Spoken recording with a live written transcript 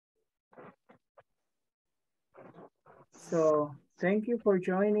So thank you for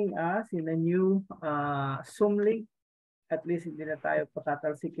joining us in a new Zoom link. At least hindi na tayo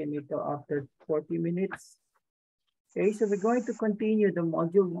patatalsikin ito after 40 minutes. Okay, so we're going to continue the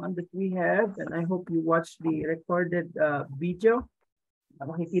module 1 that we have, and I hope you watch the recorded video na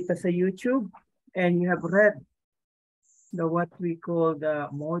makikita sa YouTube, and you have read the what we call the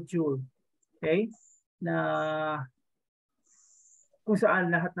module, okay, na kung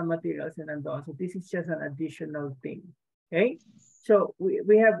saan lahat ng materials na nandoon. So this is just an additional thing, okay? So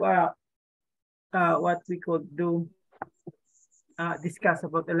we have what we could do, discuss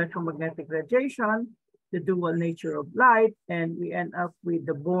about electromagnetic radiation, the dual nature of light, and we end up with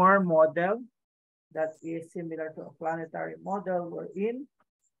the Bohr model that is similar to a planetary model wherein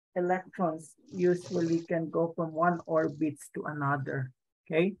electrons usually can go from one orbit to another,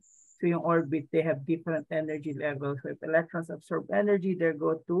 okay? So yung orbit, they have different energy levels. So if electrons absorb energy, they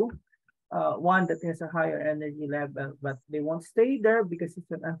go to one that has a higher energy level, but they won't stay there because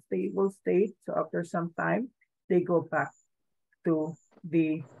it's an unstable state. So after some time, they go back to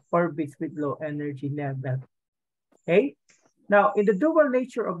the orbits with low energy level. Okay. Now, in the dual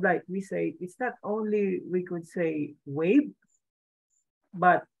nature of light, we say it's not only, we could say, wave,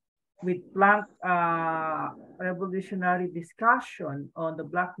 but with Planck revolutionary discussion on the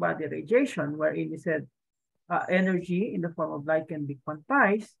black body radiation, wherein he said energy in the form of light can be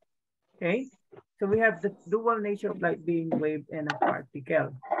quantized. Okay, so we have the dual nature of light being wave and a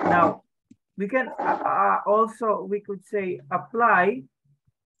particle. Now, we can also, we could say, apply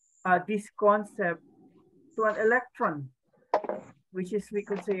this concept to an electron, which is, we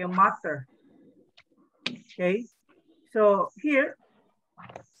could say, a matter. Okay, so here,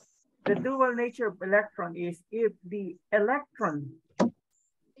 the dual nature of electron is if the electron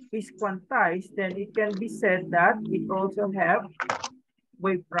is quantized, then it can be said that it also have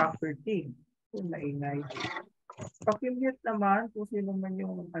wave property. Maingay. Pakimute naman kung sino man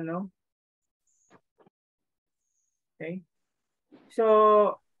yung ano. Okay.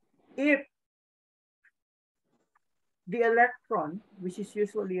 So, if the electron, which is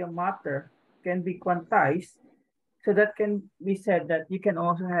usually a matter, can be quantized, so that can be said that you can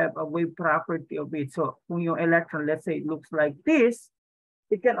also have a wave property of it. So, kung yung electron, let's say it looks like this,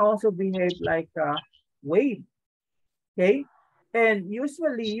 it can also behave like a wave. Okay. And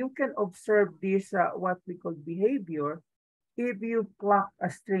usually you can observe this, what we call behavior, if you pluck a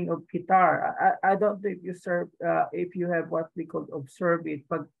string of guitar. I don't know if you have what we call observe it.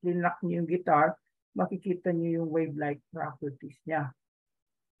 Pag linlock niyo yung guitar, makikita niyo yung wave-like properties niya.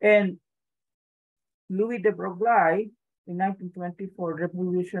 And Louis de Broglie in 1924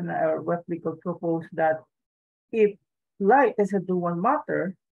 revolutionary, or what we could propose that if light is a dual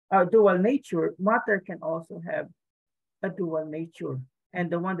nature, matter can also have a dual nature.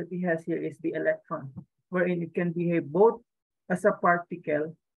 And the one that he has here is the electron, wherein it can behave both as a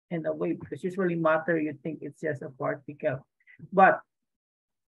particle and a wave, because usually matter, you think it's just a particle. But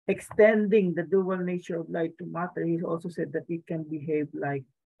extending the dual nature of light to matter, he also said that it can behave like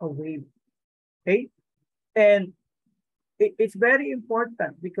a wave. Okay? And it's very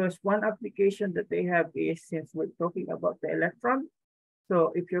important because one application that they have is, since we're talking about the electron,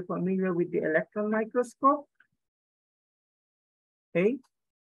 so if you're familiar with the electron microscope, okay,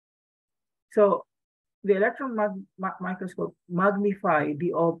 so the electron microscope magnify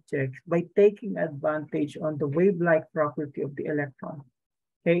the objects by taking advantage on the wave-like property of the electron.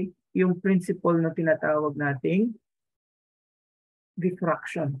 Okay, yung principle na tinatawag nating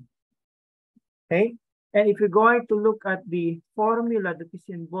diffraction. Okay, and if you're going to look at the formula that is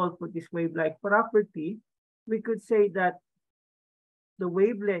involved for this wave-like property, we could say that the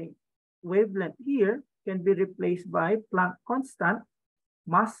wavelength here can be replaced by Planck constant,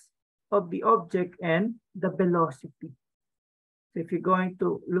 mass of the object, and the velocity. So if you're going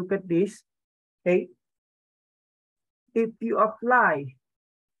to look at this, okay, if you apply,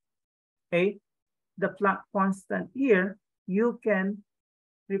 okay, the Planck constant here, you can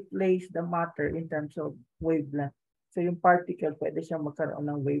replace the matter in terms of wavelength. So yung particle, pwede siyang magkaroon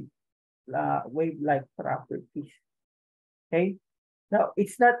ng wave-like properties. Okay? Now,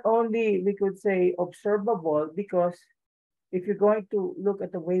 it's not only, we could say, observable, because if you're going to look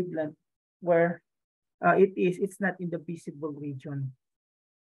at the wavelength where it's not in the visible region.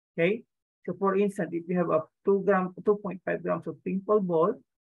 Okay? So for instance, if you have a 2.5 grams of ping pong ball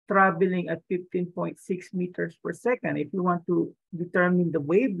traveling at 15.6 meters per second, if you want to determine the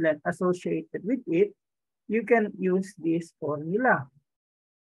wavelength associated with it, you can use this formula.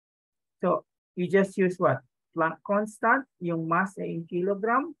 So you just use what? Planck constant, yung mass ay in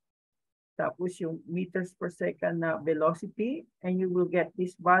kilogram, tapos yung meters per second na velocity, and you will get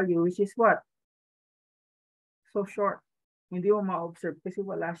this value, which is what? So short. Hindi mo ma-observe kasi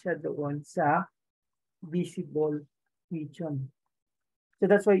wala siya doon sa visible region. So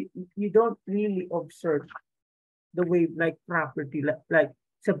that's why you don't really observe the wave-like property. Like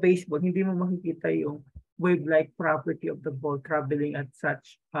sa baseball, hindi mo makikita yung wave-like property of the ball traveling at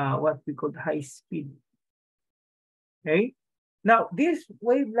such what we call high speed. Okay? Now, this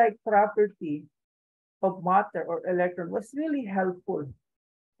wave-like property of matter or electron was really helpful.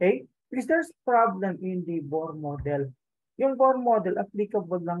 Okay? Because there's problem in the Bohr model. Yung Bohr model,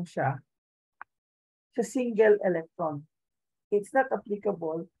 applicable lang siya sa single electron. It's not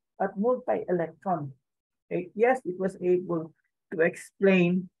applicable at multi-electron. Okay? Yes, it was able to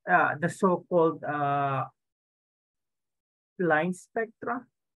explain the so-called line spectra.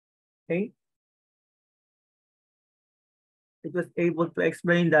 Okay? It was able to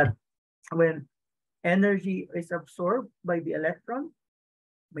explain that when energy is absorbed by the electron,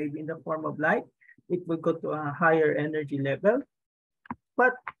 maybe in the form of light, it will go to a higher energy level.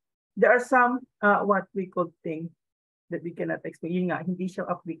 But there are some what we call things that we cannot explain. Yun nga, hindi siya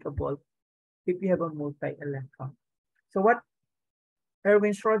applicable if you have a multi-electron. So what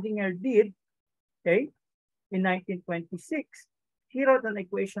Erwin Schrödinger did, okay, in 1926, he wrote an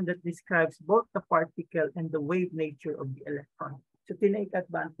equation that describes both the particle and the wave nature of the electron. So tinake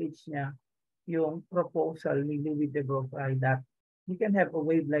advantage niya yung proposal ni Louis de Broglie that you can have a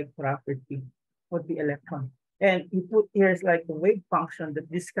wave-like property of the electron. And he put here is like a wave function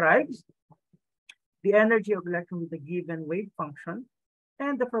that describes the energy of electron with a given wave function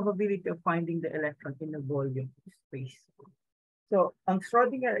and the probability of finding the electron in a volume of space. So ang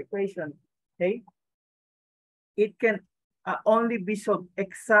Schrödinger equation, okay, it can only be solved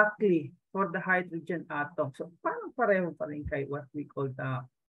exactly for the hydrogen atom. So parang pareho pa rin kay what we call the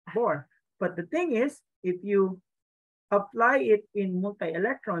Bohr. But the thing is, if you apply it in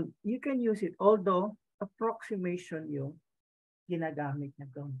multi-electron, you can use it, although approximation yung ginagamit na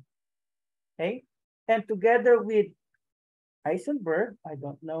doon. Okay? And together with Heisenberg, I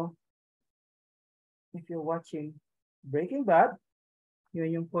don't know if you're watching Breaking Bad, yun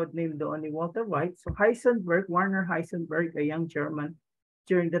yung code name doon ni Walter White. So Heisenberg, Werner Heisenberg, a young German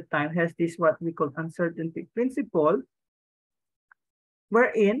during that time, has this what we call uncertainty principle,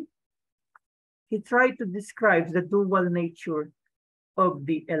 wherein he tried to describe the dual nature of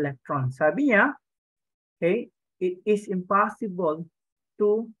the electron. Sabi niya, okay, it is impossible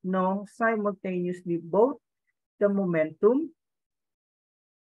to know simultaneously both the momentum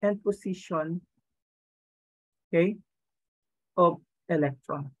and position, okay, of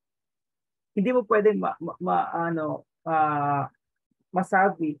electron. Hindi mo pwedeng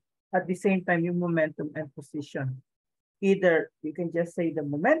masabi at the same time yung momentum and position. Either you can just say the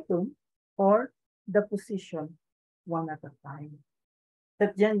momentum or the position one at a time.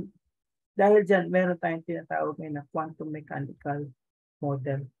 At dyan, dahil dyan, meron tayong tinatawag ngayon na quantum mechanical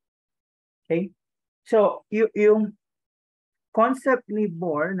model. Okay? So, yung concept ni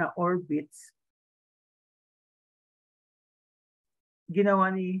Bohr na orbits,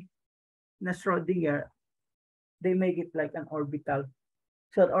 ginawa ni Schrödinger, they make it like an orbital.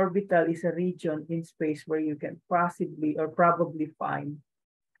 So an orbital is a region in space where you can possibly or probably find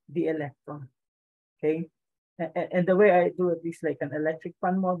the electron. Okay? And the way I do it is like an electric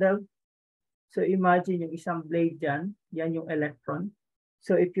fan model. So imagine yung isang blade dyan, yan yung electron.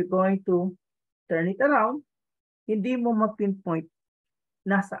 So if you're going to turn it around, hindi mo ma-pinpoint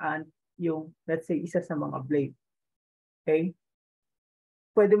nasaan yung, let's say, isa sa mga blade. Okay?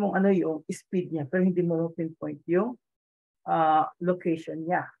 Pwede mong yung speed niya, pero hindi mo ma-pinpoint yung location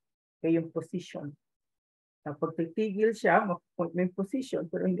niya, okay, yung position. Pag titigil siya, ma-point mo yung position,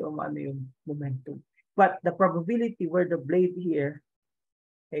 pero hindi mo yung momentum. But the probability where the blade here,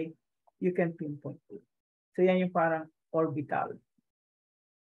 okay, you can pinpoint it. So yan yung parang orbital.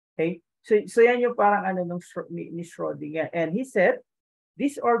 Okay? So yan yung parang ni Schrödinger. And he said,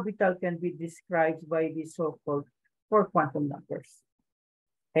 this orbital can be described by the so-called 4 quantum numbers.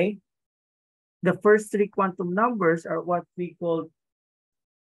 Okay? The first 3 quantum numbers are what we call,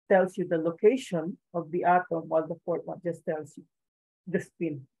 tells you the location of the atom, while the 4th one just tells you the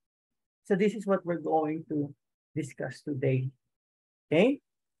spin. So this is what we're going to discuss today. Okay?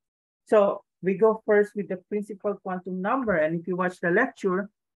 So we go first with the principal quantum number. And if you watch the lecture,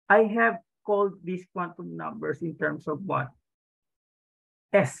 I have called these quantum numbers in terms of what?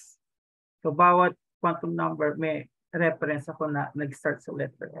 S. So bawat quantum number may reference ako na nag-start sa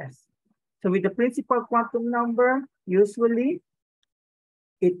letter S. So with the principal quantum number, usually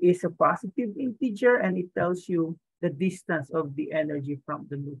it is a positive integer and it tells you the distance of the energy from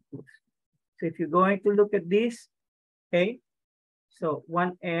the nucleus. So if you're going to look at this, okay, so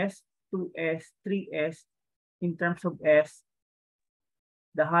 1s, 2s, 3s, in terms of S,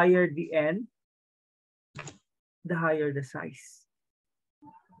 the higher the N, the higher the size.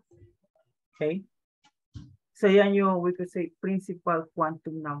 Okay? So yan yung, we could say, principal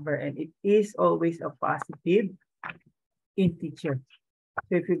quantum number, and it is always a positive integer.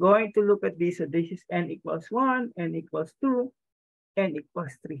 So if you're going to look at this, so this is N equals 1, N equals 2, N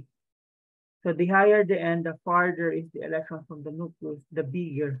equals 3. So the higher the N, the farther is the electron from the nucleus, the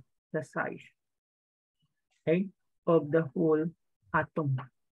bigger the size, okay, of the whole atom.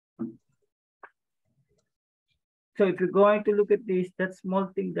 So if you're going to look at this, that small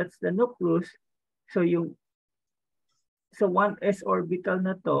thing, that's the nucleus. So one s orbital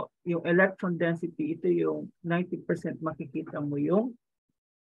na to, yung electron density, ito yung 90% makikita mo yung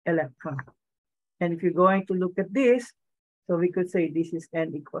electron. And if you're going to look at this, so we could say this is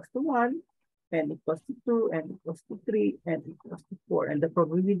N equals to 1, N equals to 2, N equals to 3, N equals to 4. And the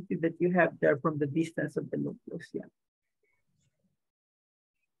probability that you have there from the distance of the nucleus. Yeah.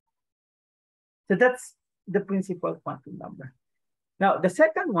 So that's the principal quantum number. Now, the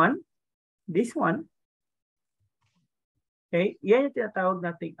second one, this one, okay, yan yung tinatawag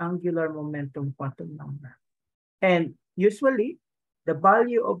nating angular momentum quantum number. And usually, the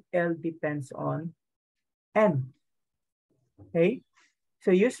value of L depends on N. Okay,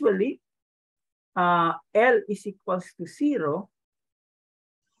 so usually, L is equals to 0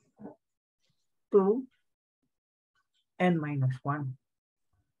 to N minus 1.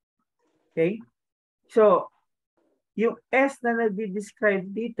 Okay, so yung S na nag-describe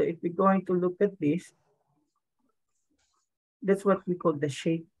dito, if we're going to look at this, that's what we call the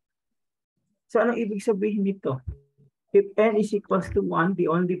shape. So anong ibig sabihin nito? If N is equals to 1, the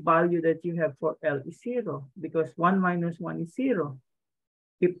only value that you have for L is 0 because 1 minus 1 is 0.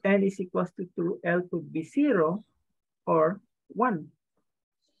 If N is equals to 2, L could be 0 or 1.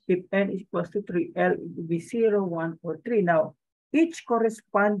 If N is equals to 3, L would be 0, 1, or 3. Now, each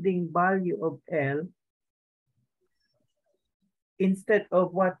corresponding value of L, instead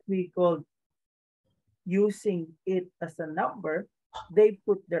of what we call using it as a number, they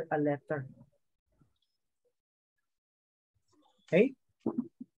put there a letter. Okay?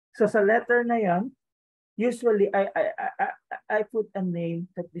 So sa letter na yan, usually I put a name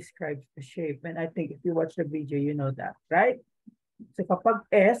that describes the shape. And I think if you watch the video, you know that, right? So kapag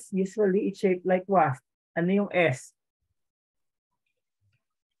S, usually it's shaped like what? Ano yung S?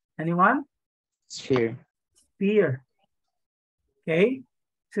 Anyone? Sphere. Sphere. Okay?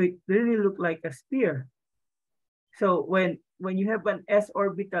 So it really look like a sphere. So when you have an S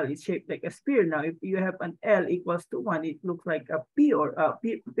orbital, it's shaped like a sphere. Now, if you have an L equals to 1, it looks like a P or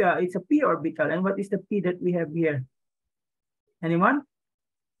it's a P orbital. And what is the P that we have here? Anyone?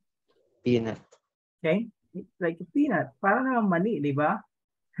 Peanut. Okay, it's like a peanut. Parang naman mani, di ba?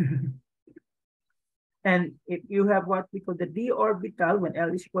 And if you have what we call the D orbital when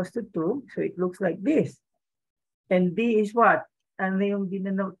L is equals to 2, so it looks like this. And D is what? Ano yung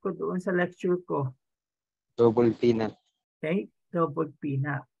dinanote ko doon sa lecture ko? Double peanut. Okay, double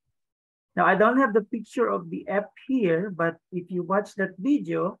peanut. Now, I don't have the picture of the F here, but if you watch that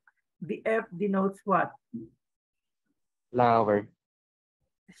video, the F denotes what? Flower.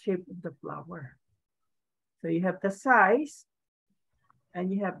 The shape of the flower. So you have the size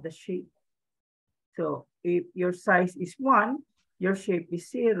and you have the shape. So if your size is 1, your shape is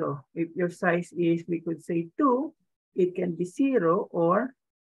 0. If your size is, we could say 2, it can be 0 or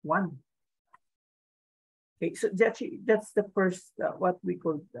 1. Okay, so that's the first, what we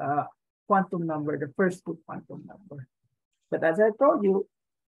call quantum number, the first two quantum number. But as I told you,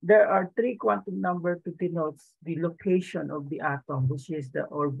 there are 3 quantum number to denote the location of the atom, which is the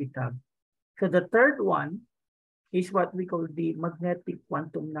orbital. So the third one is what we call the magnetic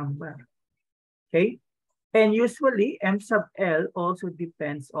quantum number. Okay, and usually M sub L also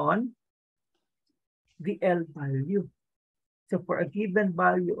depends on the L value. So for a given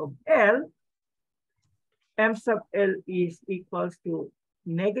value of L, M sub L is equals to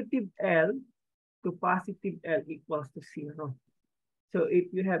negative L to positive L equals to 0. So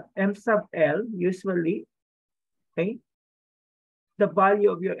if you have M sub L, usually, okay, the value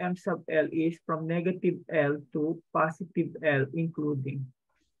of your M sub L is from negative L to positive L, including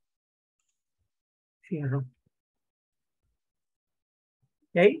 0.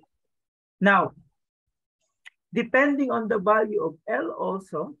 Okay, now, depending on the value of L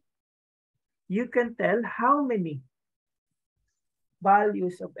also, you can tell how many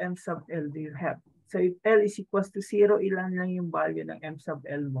values of M sub L do you have. So if L is equals to 0, ilan lang yung value ng M sub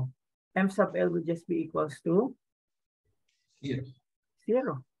L mo? M sub L will just be equals to 0.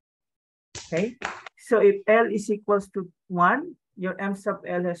 Okay? So if L is equals to 1, your M sub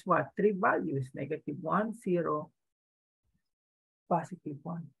L has what? 3 values, -1, 0,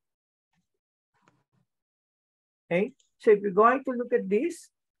 +1. Okay, so if you're going to look at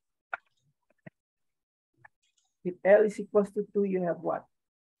this, if L is equals to 2, you have what?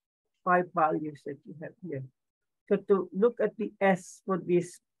 5 values that you have here. So to look at the S for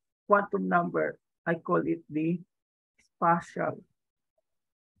this quantum number, I call it the spatial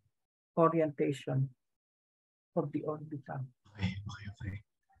orientation of the orbital.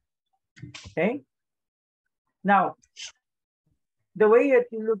 Okay. Now, the way that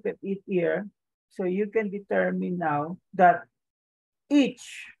you look at it here, so you can determine now that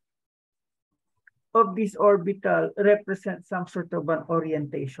each of these orbital represents some sort of an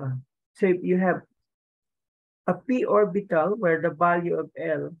orientation. So if you have a p orbital where the value of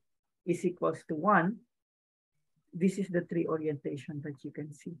L is equals to 1, this is the 3 orientation that you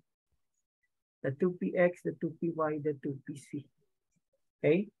can see. The 2px, the 2py, the 2pc.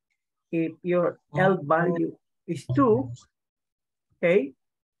 Okay. If your L value is 2, okay,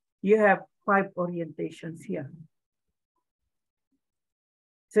 you have 5 orientations here.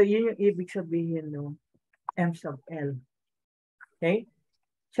 So yun yung ibig sabihin no, M sub L. Okay?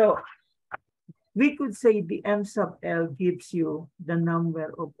 So we could say the M sub L gives you the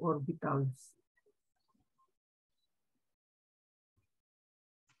number of orbitals.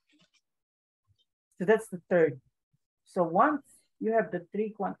 So that's the third. So once you have the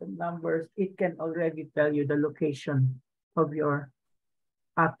 3 quantum numbers, it can already tell you the location of your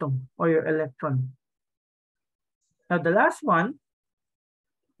atom or your electron. Now the last one,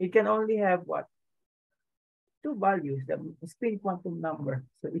 it can only have what? 2 values, the spin quantum number.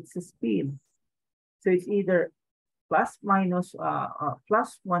 So it's a spin. So it's either plus 1/2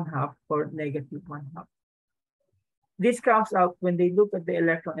 or -1/2. This comes out when they look at the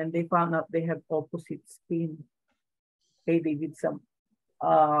electron and they found out they have opposite spin. Okay, they did some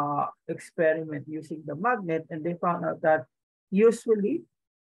experiment using the magnet and they found out that usually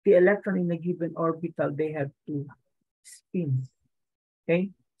the electron in a given orbital, they have 2 spins.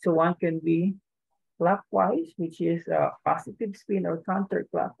 Okay, so one can be clockwise, which is a positive spin, or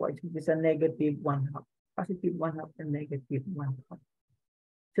counterclockwise, which is a -1/2, +1/2 and -1/2.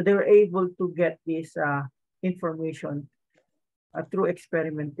 So they were able to get this information through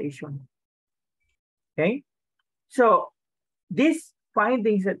experimentation. Okay, so these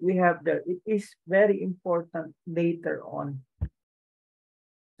findings that we have there, it is very important later on.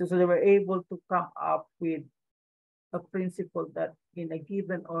 So they were able to come up with a principle that in a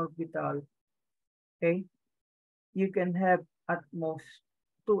given orbital, okay, you can have at most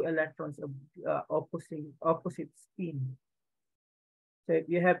 2 electrons of opposite spin. So if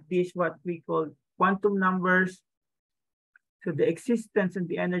you have this, what we call quantum numbers, so the existence and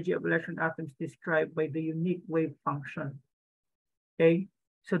the energy of electron atoms described by the unique wave function. Okay,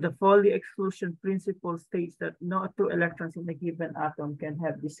 so the Pauli exclusion principle states that no 2 electrons in a given atom can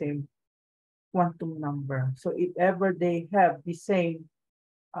have the same quantum number. So if ever they have the same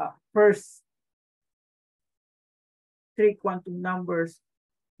first 3 quantum numbers,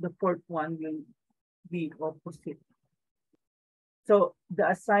 the fourth one will be opposite. So the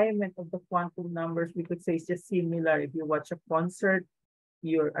assignment of the quantum numbers, we could say, is just similar. If you watch a concert,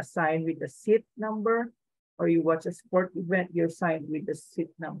 you're assigned with a seat number, or you watch a sport event, you're assigned with the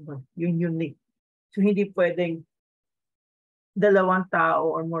seat number. Yung unique. So hindi pwedeng 2 tao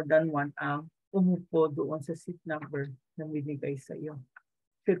or more than 1 ang umupo doon sa seat number na binigay sa iyo.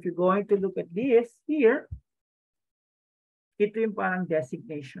 So if you're going to look at this here, ito yung parang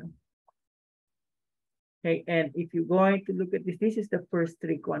designation. Okay, and if you're going to look at this, this is the first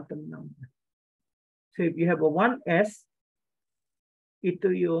 3 quantum number. So if you have a 1s, ito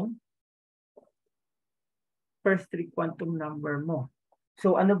yung first 3 quantum number mo.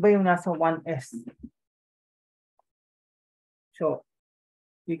 So ano ba yung nasa 1s? So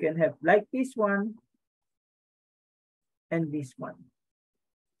you can have like this one and this one.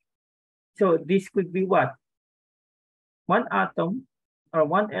 So this could be what? 1 atom or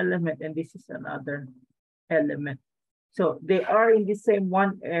 1 element, and this is another element. So they are in the same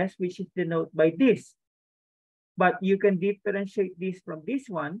 1s, which is denoted by this. But you can differentiate this from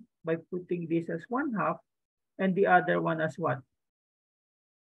this one by putting this as 1/2 and the other one as what?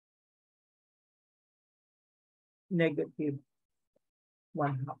 -1/2.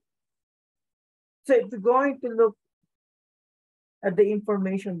 So if you're going to look at the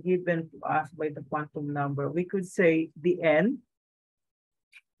information given to us by the quantum number, we could say the N,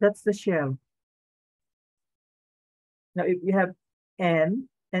 that's the shell. Now, if you have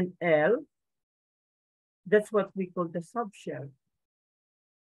N and L, that's what we call the subshell.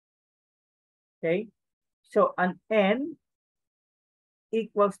 Okay, so an N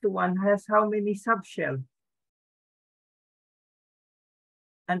equals to 1 has how many subshell?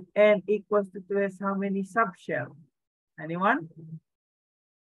 And n equals to 2 has how many subshell? Anyone?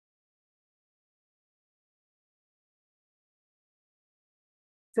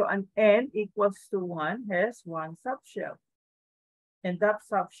 So an n equals to 1 has 1 subshell. And that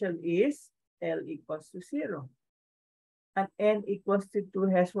subshell is L equals to 0. And n equals to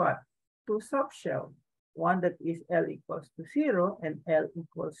 2 has what? 2 subshell. One that is L equals to 0 and L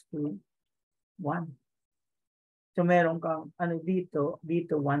equals to 1. So meron kang ano dito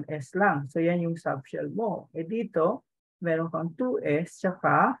 1s lang. So yan yung subshell mo. Eh dito, meron kang 2s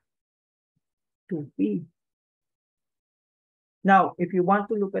tsaka 2p. Now, if you want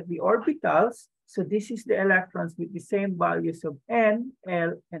to look at the orbitals, so this is the electrons with the same values of n,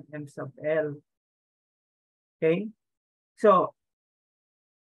 l, and m sub l. Okay? So,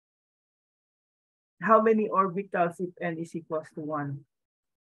 how many orbitals if n is equals to 1?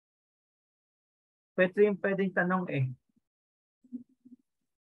 Ito yung pwedeng tanong eh.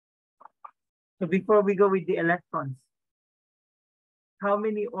 So before we go with the electrons, how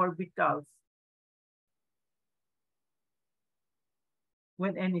many orbitals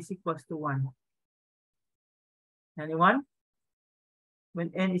when n is equals to 1? Anyone? When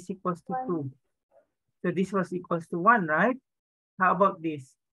n is equals to 2. So this was equals to 1, right? How about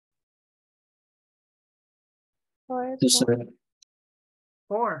this? 4.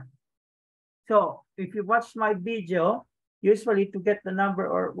 4. So if you watch my video, usually to get the number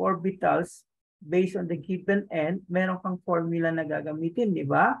of orbitals based on the given n, meron kang formula na gagamitin, di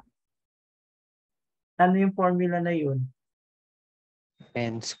ba? Ano yung formula na yun?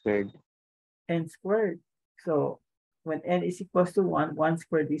 N squared. N squared. So when n is equals to 1, 1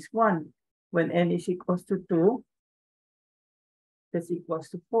 squared is 1. When n is equals to 2, that's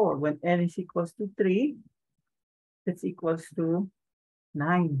equals to 4. When n is equals to 3, that's equals to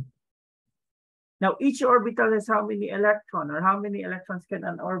 9. Now, each orbital has how many electrons, or how many electrons can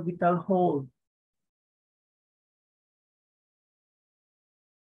an orbital hold?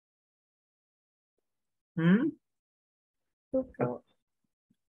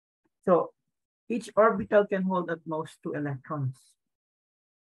 So, each orbital can hold at most 2 electrons.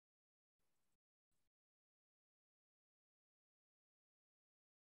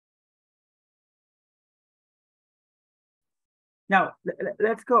 Now,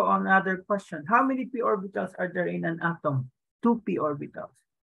 let's go on another question. How many p orbitals are there in an atom? 2 p orbitals.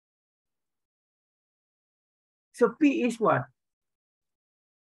 So p is what?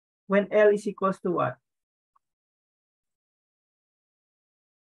 When L is equals to what?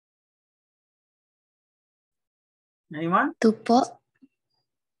 Anyone? 2 po.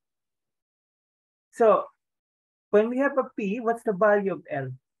 So when we have a p, what's the value of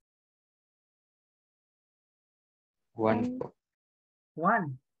L? 1.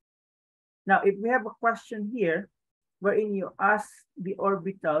 1. Now, if we have a question here, wherein you ask the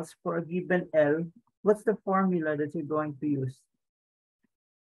orbitals for a given L, what's the formula that you're going to use?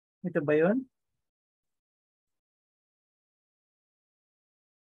 Ito ba yun?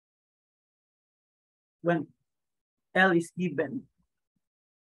 When L is given.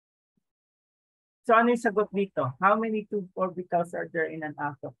 So ano yung sagot dito? How many 2 orbitals are there in an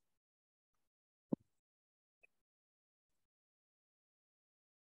atom?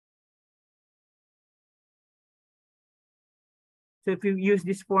 So if you use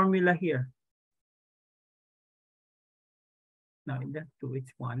this formula here, no, in that 2, it's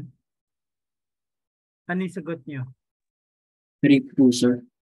 1. Ano yung sagot nyo? 3 po, sir.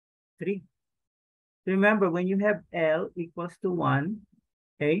 3. Remember, when you have L equals to 1,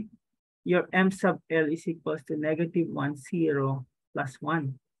 okay, your M sub L is equals to -1, 0, plus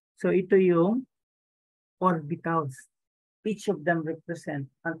 1. So ito yung orbitals. Each of them represent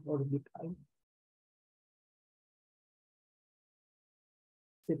an orbital.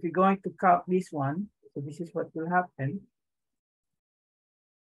 So if you're going to count this one, so this is what will happen.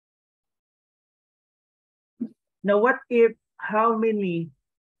 Now, what if, how many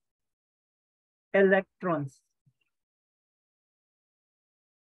electrons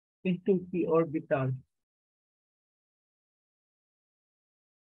in 2p orbital?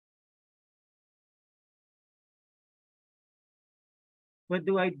 What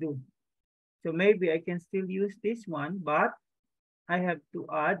do I do? So maybe I can still use this one, but I have to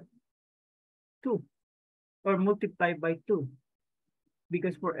add 2 or multiply by 2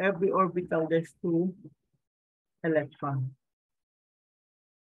 because for every orbital, there's 2 electrons.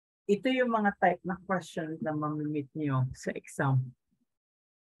 Ito yung mga type na questions na mamimit nyo sa exam.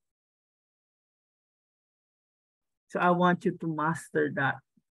 So I want you to master that.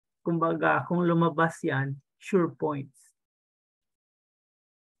 Kumbaga, kung lumabas yan, sure points.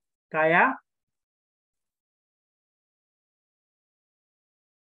 Kaya?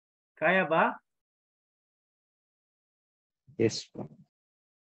 Kaya ba? Yes po.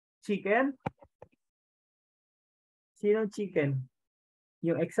 Chicken? Sinong chicken?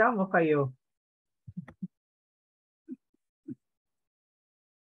 Yung exam o kayo?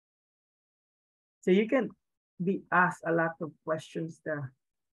 So you can be asked a lot of questions there.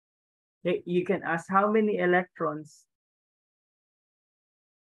 You can ask how many electrons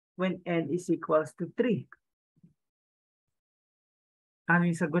when n is equals to 3. Ano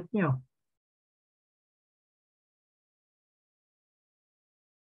yung sagot nyo?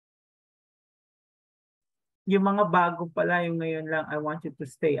 Yung mga bago pala, yung ngayon lang, I want you to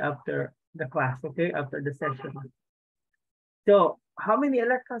stay after the class, okay? After the session. So, how many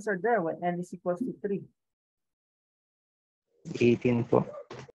electrons are there when n is equals to 3? 18 po.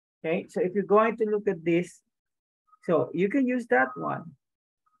 Okay, so if you're going to look at this, so you can use that one.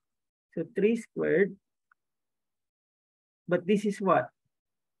 So 3 squared, but this is what?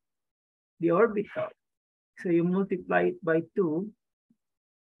 The orbital. So you multiply it by 2,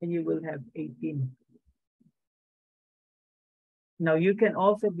 and you will have 18. Now you can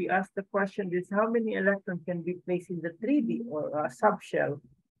also be asked the question, this how many electrons can be placed in the 3D or subshell?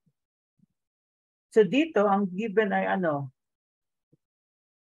 So dito, ang given ay ano?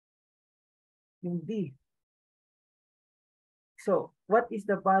 Yung D. So what is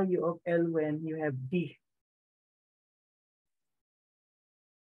the value of L when you have D?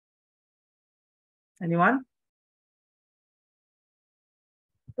 Anyone?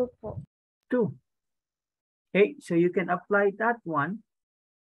 2 po. 2. Okay, so you can apply that one.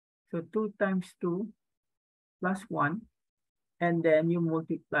 So 2 times 2 plus 1, and then you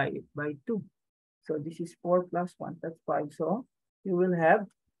multiply it by 2. So this is 4 plus 1, that's 5. So you will have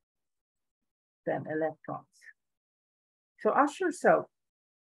 10 electrons. So ask yourself,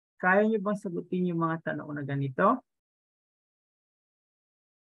 kaya niyo bang sagutin yung mga tanong na ganito?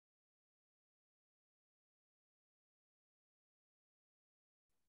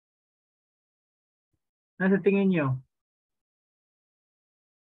 Ano sa tingin niyo?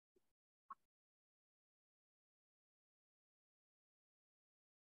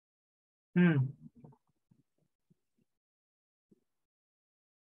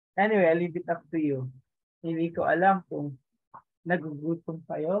 Anyway, I'll leave it up to you. Hindi ko alam kung nagugutom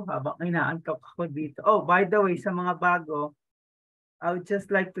kayo habang inaantok ako dito. Oh, by the way, sa mga bago, I would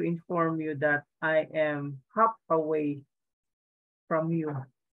just like to inform you that I am half away from you.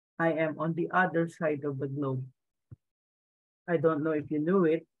 I am on the other side of the globe. I don't know if you knew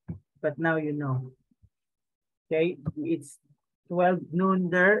it, but now you know. Okay, it's 12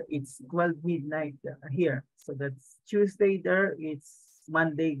 noon there, it's 12 midnight here. So that's Tuesday there, it's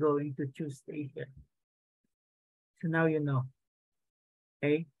Monday going to Tuesday here. So now you know.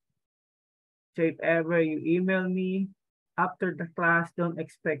 Okay. So if ever you email me after the class, don't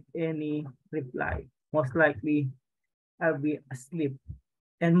expect any reply. Most likely I'll be asleep.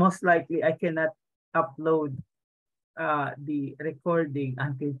 And most likely I cannot upload the recording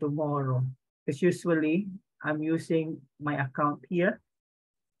until tomorrow. Because usually I'm using my account here.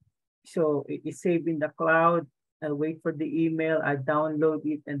 So it is saved in the cloud. I wait for the email, I download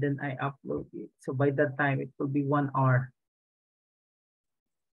it, and then I upload it. So by that time, it will be 1 hour.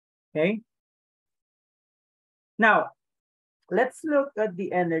 Okay. Now, let's look at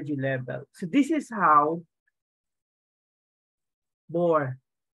the energy level. So this is how Bohr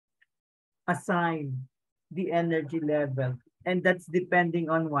assign the energy level. And that's depending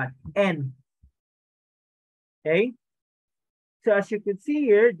on what? N. Okay. So as you can see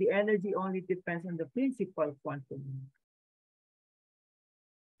here, the energy only depends on the principal quantum.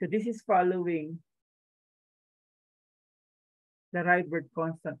 So this is following the Rydberg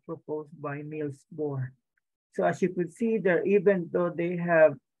constant proposed by Niels Bohr. So as you could see there, even though they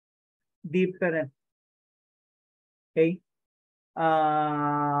have different, okay,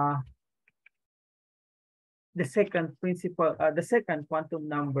 the second quantum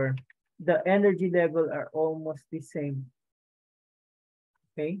number, the energy level are almost the same.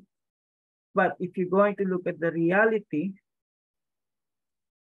 Okay, but if you're going to look at the reality,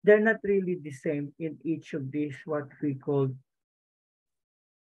 they're not really the same in each of these what we call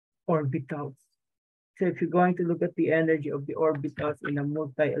orbitals. So if you're going to look at the energy of the orbitals in a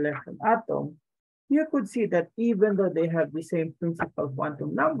multi-electron atom, you could see that even though they have the same principal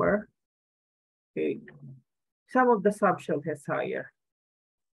quantum number, okay, some of the subshell has higher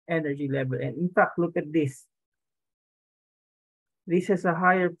energy level. And in fact, look at this. This has a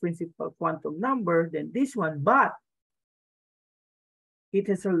higher principal quantum number than this one, but it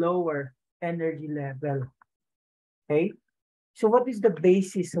has a lower energy level. Okay, So what is the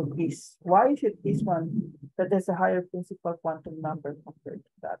basis of this? Why is it this one that has a higher principal quantum number compared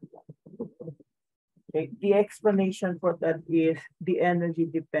to that one? Okay. The explanation for that is the energy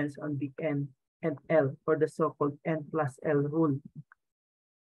depends on the N and L, or the so-called N plus L rule.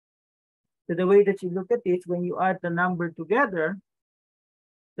 So the way that you look at it, when you add the number together,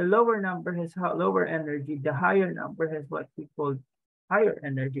 the lower number has lower energy, the higher number has what we call higher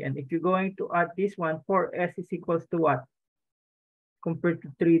energy. And if you're going to add this one, 4S is equals to what? Compared to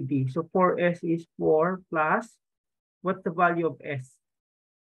 3D. So 4S is 4 plus, what's the value of S?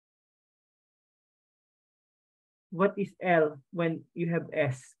 What is L when you have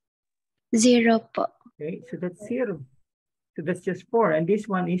S? 0 po. Okay, so that's 0. So that's just 4. And this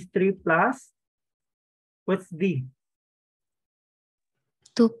one is 3 plus, what's D?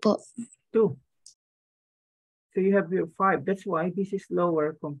 2 po. 2. So you have your 5. That's why this is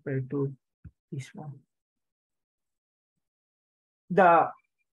lower compared to this one. The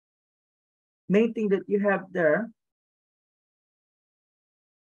main thing that you have there,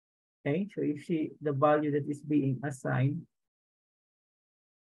 okay, so you see the value that is being assigned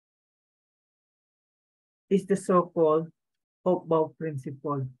is the so-called Hopf-Bauer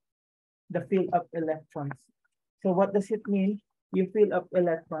principle, the fill up electrons. So what does it mean? You fill up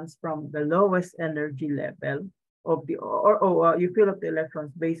electrons from the lowest energy level of the, you fill up the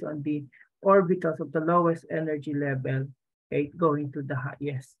electrons based on the orbitals of the lowest energy level, okay, going to the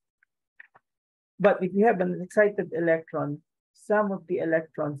highest. But if you have an excited electron, some of the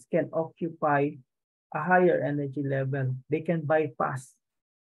electrons can occupy a higher energy level. They can bypass,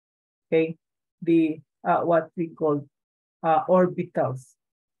 okay, the what we call orbitals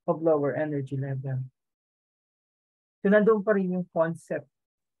of lower energy level. So nandun pa rin yung concept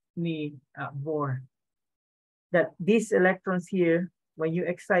ni Bohr, that these electrons here, when you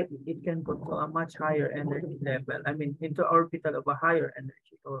excite it, it can go to a much higher energy level. I mean, into orbital of a higher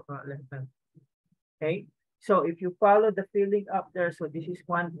energy or level. Okay, so if you follow the filling up there, so this is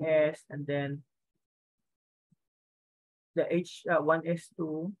 1s, and then the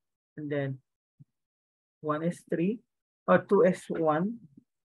H1s2, and then 1s3 or 2s1.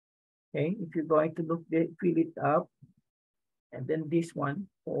 Okay, if you're going to look, fill it up, and then this one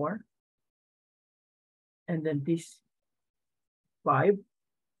 4, and then this 5.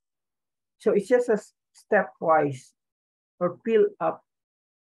 So it's just a stepwise or fill up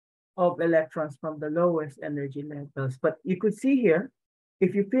of electrons from the lowest energy levels. But you could see here,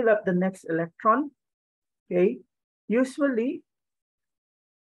 if you fill up the next electron, okay, usually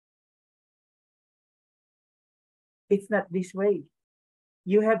it's not this way.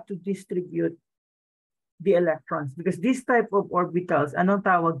 You have to distribute the electrons because this type of orbitals, anong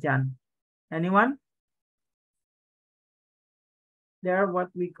tawag dyan? Anyone? They are what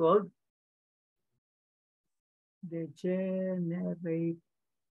we call degenerate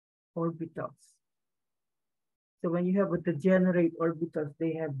orbitals. So when you have a degenerate orbitals,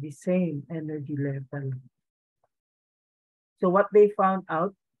 they have the same energy level. So what they found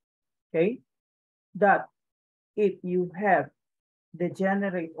out, okay, that if you have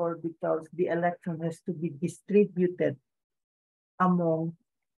degenerate orbitals, the electron has to be distributed among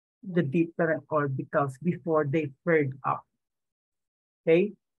the different orbitals before they paired up.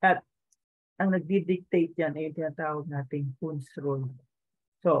 Okay? At ang nagdi-dictate yan ay tinatawag nating Hund's rule.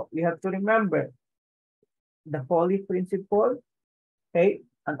 So you have to remember the Pauli principle. Okay?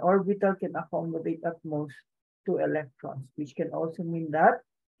 An orbital can accommodate at most 2 electrons, which can also mean that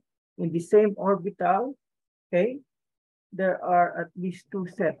in the same orbital, okay, there are at least 2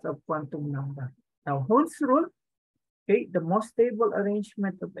 sets of quantum number. Now, Hund's rule, okay, the most stable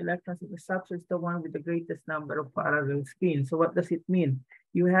arrangement of electrons in the substrate is the one with the greatest number of parallel spins. So what does it mean?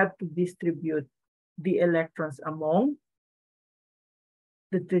 You have to distribute the electrons among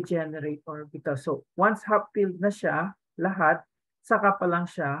the degenerate orbital. So once half-filled na siya, lahat, saka pa lang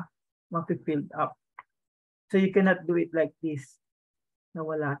siya mapi-filled up. So you cannot do it like this, na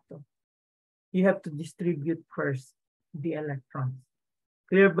wala to. You have to distribute first the electrons.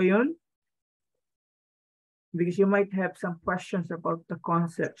 Clear ba yun? Because you might have some questions about the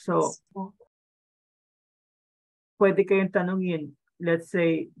concept. So, pwede kayong tanungin, let's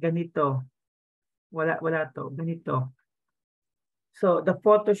say, ganito. Wala to, ganito. So, the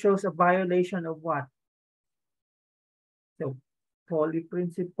photo shows a violation of what? So, Pauli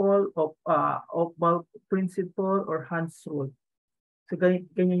principle, of Hopf-Bauer principle, or Hund's rule. So,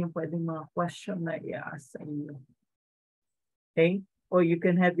 ganyan yung pwedeng mga question na i-ask sa inyo. Okay? Or you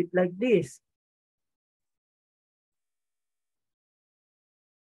can have it like this.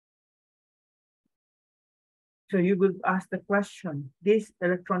 So you will ask the question, this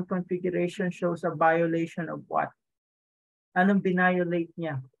electron configuration shows a violation of what? Anong binayolate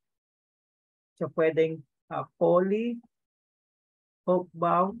niya? So pwedeng poly,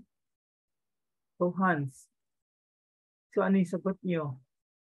 Hochbau, o Hans. So ano yung sagot niyo?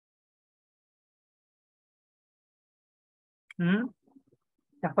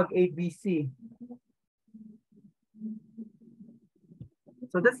 Kapag ABC.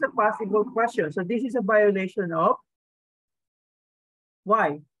 So that's the possible question. So this is a violation of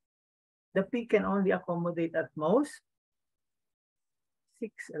why? The P can only accommodate at most 6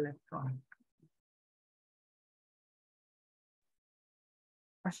 electrons.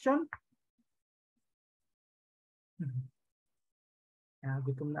 Question?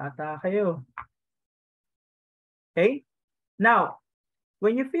 Gutom na ata kayo. Okay? Now,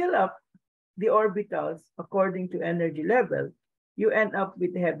 when you fill up the orbitals according to energy level, you end up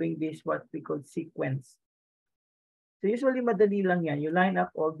with having this what we call sequence. So usually madali lang yan. You line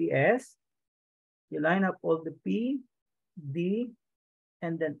up all the S, you line up all the P, D,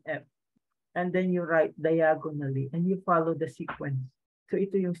 and then F. And then you write diagonally and you follow the sequence. So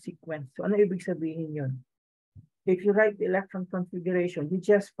ito yung sequence. So ano ibig sabihin yun? If you write the electron configuration, you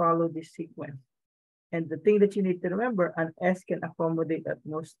just follow this sequence. And the thing that you need to remember, an S can accommodate at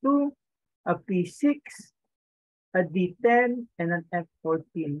most 2, a P6, a D10, and an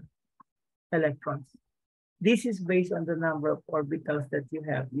F14 electrons. This is based on the number of orbitals that you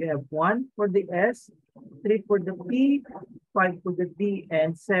have. You have 1 for the S, 3 for the P, 5 for the D,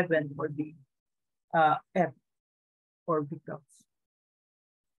 and 7 for the F orbitals.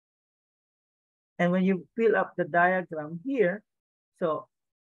 And when you fill up the diagram here, so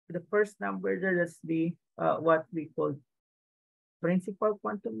the first number there is the what we call principal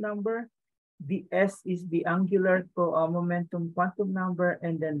quantum number. The S is the angular momentum quantum number,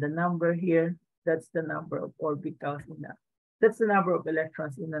 and then the number here, that's the number of orbitals in that. That's the number of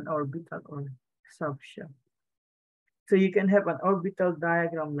electrons in an orbital or subshell. So you can have an orbital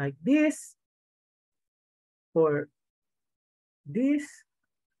diagram like this, or this,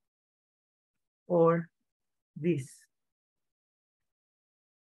 or this.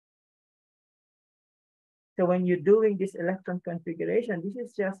 So when you're doing this electron configuration, this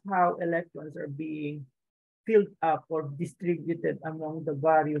is just how electrons are being filled up or distributed among the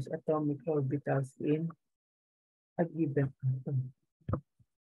various atomic orbitals in a given atom.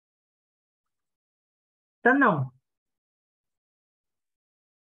 Tanong.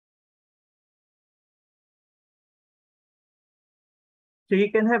 So you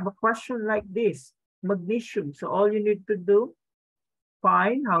can have a question like this, magnesium. So all you need to do,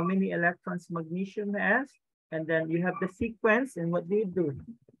 find how many electrons magnesium has, and then you have the sequence, and what do you do?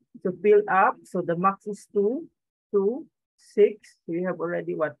 To fill up, so the max is 2, 2, 6, so you have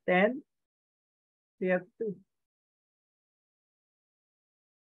already what, 10? So you have 2.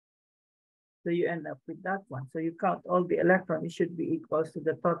 So you end up with that one. So you count all the electrons, it should be equals to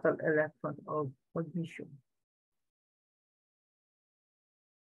the total electron of magnesium.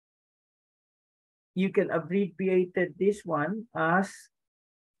 You can abbreviate this one as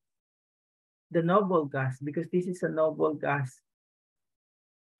the noble gas, because this is a noble gas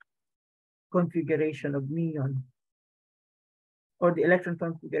configuration of neon, or the electron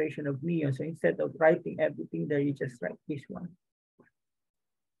configuration of neon. So instead of writing everything there, you just write this one.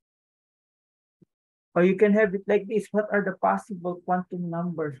 Or you can have it like this. What are the possible quantum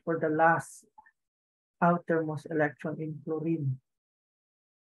numbers for the last outermost electron in fluorine?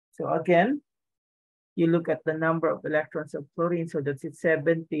 So again, you look at the number of electrons of fluorine. So that's it,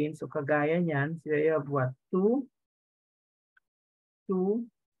 17. So kagaya niyan, so you have what? 2, 2,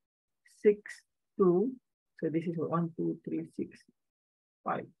 6, 2. So this is 1, 2, 3, 6,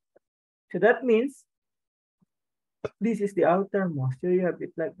 5. So that means this is the outermost. So you have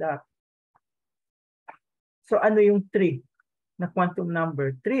it like that. So ano yung 3 na quantum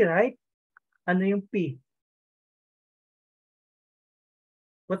number? 3, right? Ano yung P?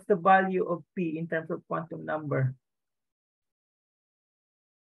 What's the value of P in terms of quantum number?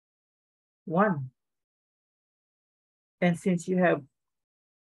 1. And since you have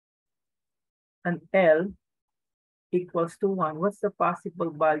an L equals to 1, what's the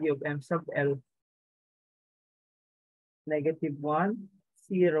possible value of M sub L? Negative 1,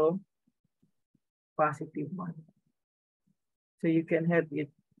 0, positive 1. So you can have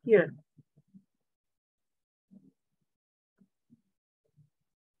it here.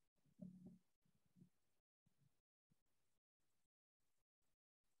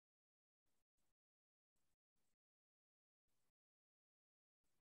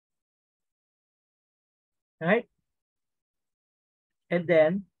 Right? And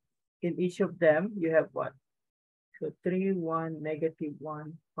then in each of them, you have what? So 3, 1, negative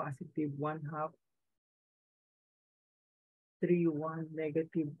 1, positive 1/2. 3, 1,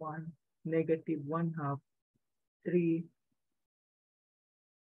 negative 1, negative 1/2, 3,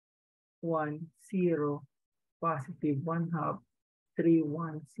 1, 0, positive 1/2, 3,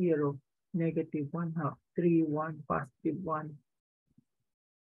 1, 0, negative 1/2, 3, 1, positive 1,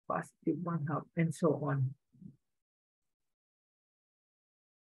 positive 1/2, and so on.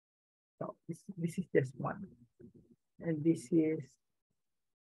 So this is just 1. And this is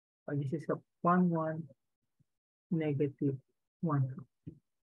a 1, 1, negative 1.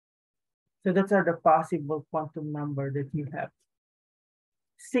 So those are the possible quantum number that you have.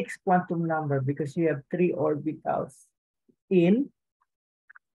 6 quantum number because you have 3 orbitals in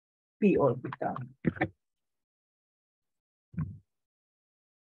p orbital.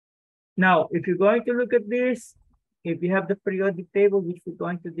 Now, if you're going to look at this, if you have the periodic table, which we're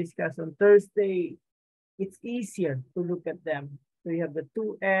going to discuss on Thursday, it's easier to look at them. So you have the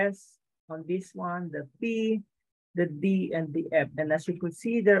 2s on this one, the p, the d, and the f. And as you could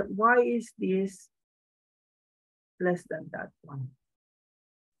see there, why is this less than that one?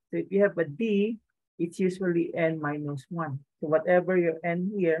 So if you have a d, it's usually n minus 1. So whatever your n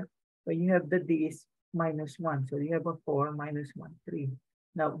here, when you have the d is minus 1. So you have a 4 minus 1, 3.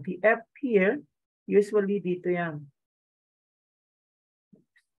 Now the f here, usually dito yan.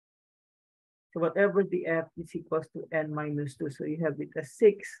 So whatever the f is equals to n minus 2. So you have it as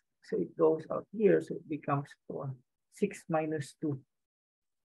 6. So it goes out here. So it becomes 4. 6 minus 2.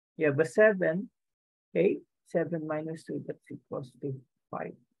 You have a 7. Okay. 7 minus 2. That's equals to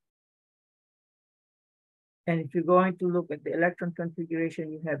 5. And if you're going to look at the electron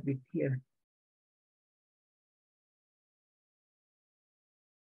configuration, you have it here.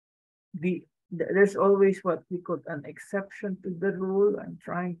 There's always what we call an exception to the rule. I'm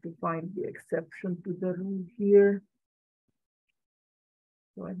trying to find the exception to the rule here.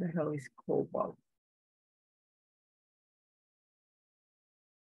 What the hell is cobalt?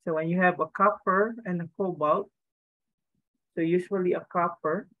 So when you have a copper and a cobalt, so usually a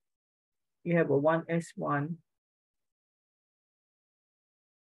copper, you have a 1s1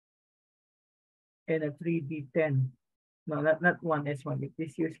 and a 3d10. No, not 1s1. It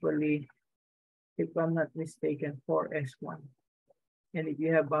is usually, if I'm not mistaken, 4s1. And if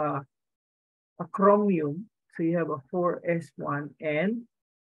you have a chromium, so you have a 4s1 and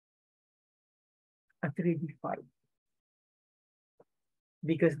a 3d5.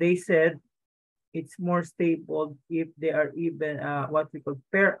 Because they said it's more stable if they are even what we call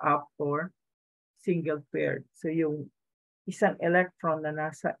pair up or single paired. So yung isang electron na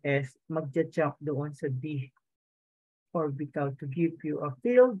nasa S, magja-jump doon sa D orbital to give you a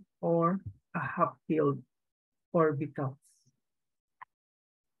filled or a half-filled orbitals.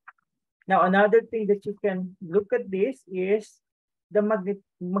 Now, another thing that you can look at this is the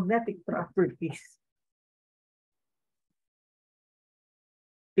magnetic properties.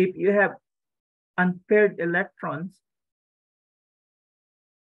 If you have unpaired electrons,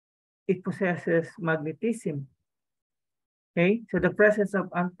 it possesses magnetism. Okay, so the presence of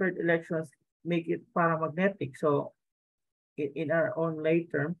unpaired electrons make it paramagnetic. So in our own lay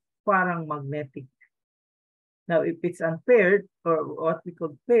term, parang magnetic. Now, if it's unpaired or what we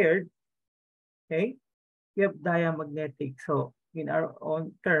call paired, okay, you have diamagnetic. So in our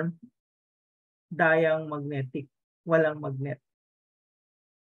own term, dayang magnetic, walang magnet.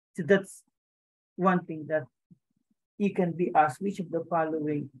 So that's one thing that you can be asked, which of the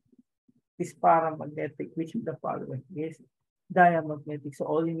following is paramagnetic, which of the following is diamagnetic. So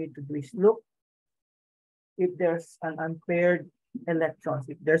all you need to do is look if there's an unpaired electrons.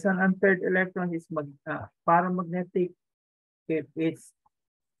 If there's an unpaired electron, it's paramagnetic. If it's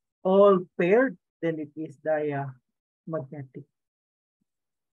all paired, then it is diamagnetic.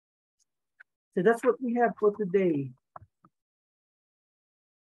 So that's what we have for today.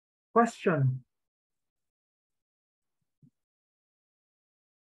 Question.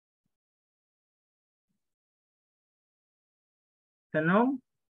 Tanong?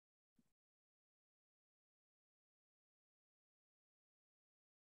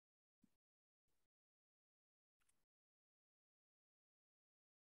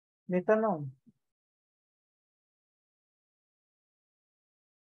 May tanong.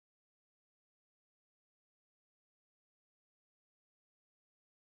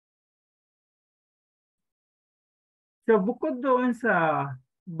 So bukod doon sa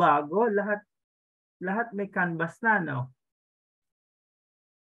bago, lahat may canvas na, no?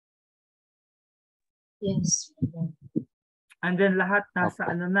 Yes. And then lahat nasa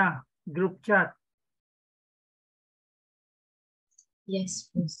ano na, group chat. Yes,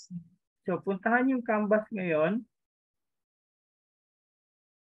 please. So puntahan yung canvas ngayon.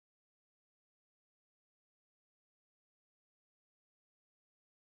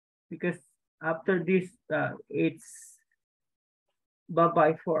 because after this, it's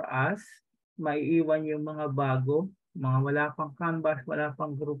bye-bye for us. May iwan yung mga bago, mga wala pang Canvas, wala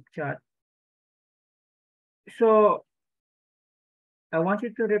pang group chat. So, I want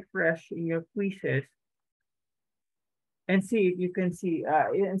you to refresh in your quizzes and see if you can see,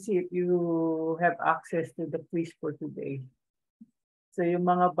 and see if you have access to the quiz for today. So, yung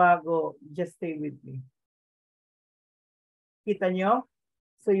mga bago, just stay with me. Kita nyo?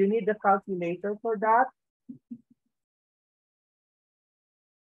 So, you need the calculator for that.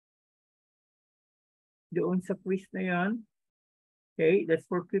 Doon sa quiz na yun. Okay, that's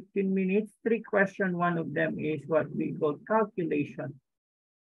for 15 minutes. 3 questions. One of them is what we call calculation.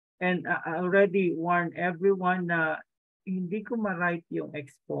 And I already warned everyone na hindi ko ma-write yung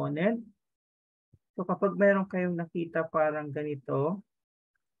exponent. So kapag meron kayong nakita parang ganito,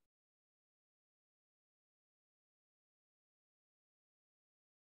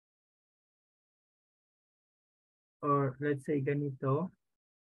 or let's say ganito,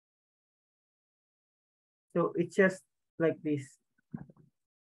 so it's just like this.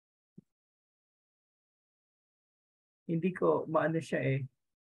 Hindi ko maano siya eh.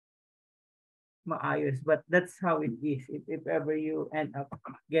 Maayos, but that's how it is if ever you end up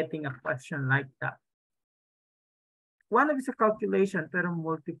getting a question like that. One of it's a calculation pero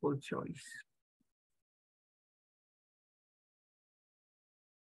multiple choice.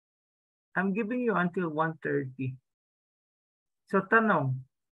 I'm giving you until 1:30. So tanong,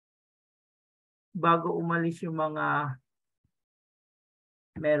 bago umalis yung mga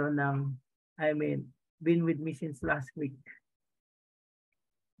meron ng, been with me since last week.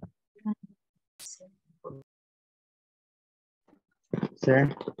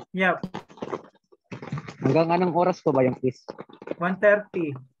 Sir, Yeah, hanggang anong oras po ba yung quiz?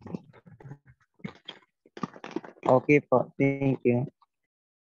 1:30. Okay po, thank you.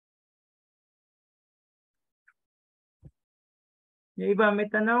 Yung iba may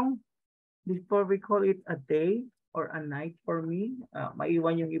tanong, before we call it a day or a night for me,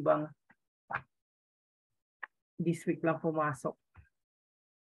 maiwan yung ibang this week lang pumasok.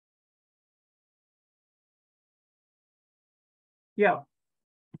 Yeah.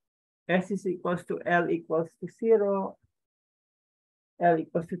 S is equals to L equals to 0. L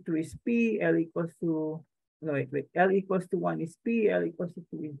equals to 2 is P. L equals to, no, wait. L equals to 1 is P. L equals to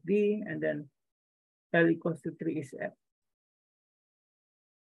 2 is D. And then L equals to 3 is F.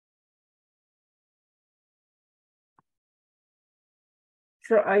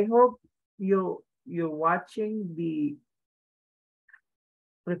 So I hope you're watching the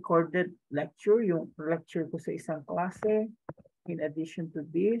recorded lecture, yung lecture ko sa isang klase, in addition to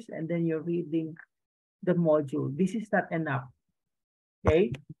this, and then you're reading the module. This is not enough,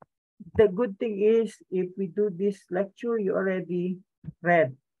 okay? The good thing is, if we do this lecture, you already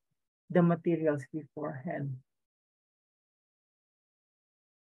read the materials beforehand.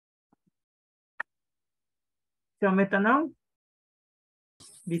 So may tanong?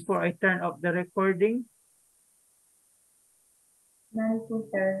 Before I turn off the recording? None po,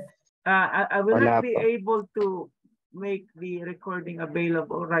 sir. I will Wala not be po. able to make the recording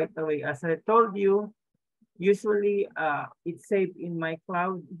available right away. As I told you, usually it's saved in my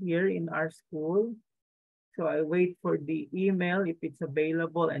cloud here in our school. So I wait for the email if it's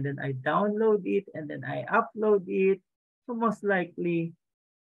available, and then I download it, and then I upload it. So most likely,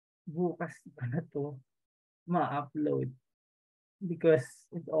 bukas pa na to ma-upload. Because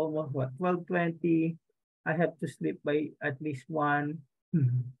it's almost what, 12:20. I have to sleep by at least 1.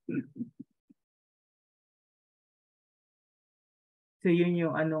 So yun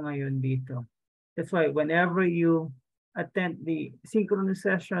yung ano ngayon dito. That's why whenever you attend the synchronous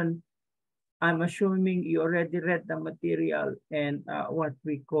session, I'm assuming you already read the material and what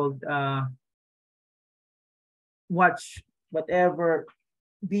we called watch whatever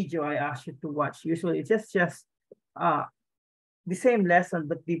video I asked you to watch. Usually it's just the same lesson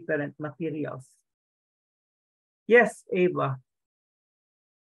but different materials. Yes, Ava.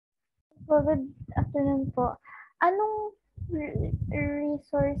 Good afternoon po. Anong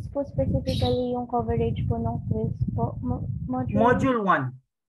resource po specifically yung coverage po ng quiz po? Module 1.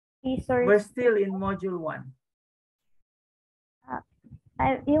 Resource. We're still in module 1.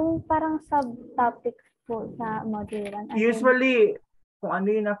 Yung parang subtopics po sa module 1. Usually, kung ano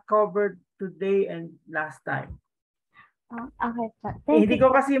yung na-covered today and last time. Okay po. Hindi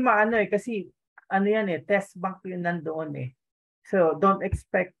ko kasi maano kasi ano yan test bank yun nandoon So don't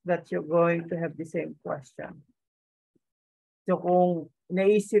expect that you're going to have the same question. So kung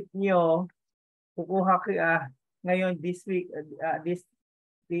naisip nyo, kukuha kaya ngayon this week,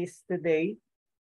 this today,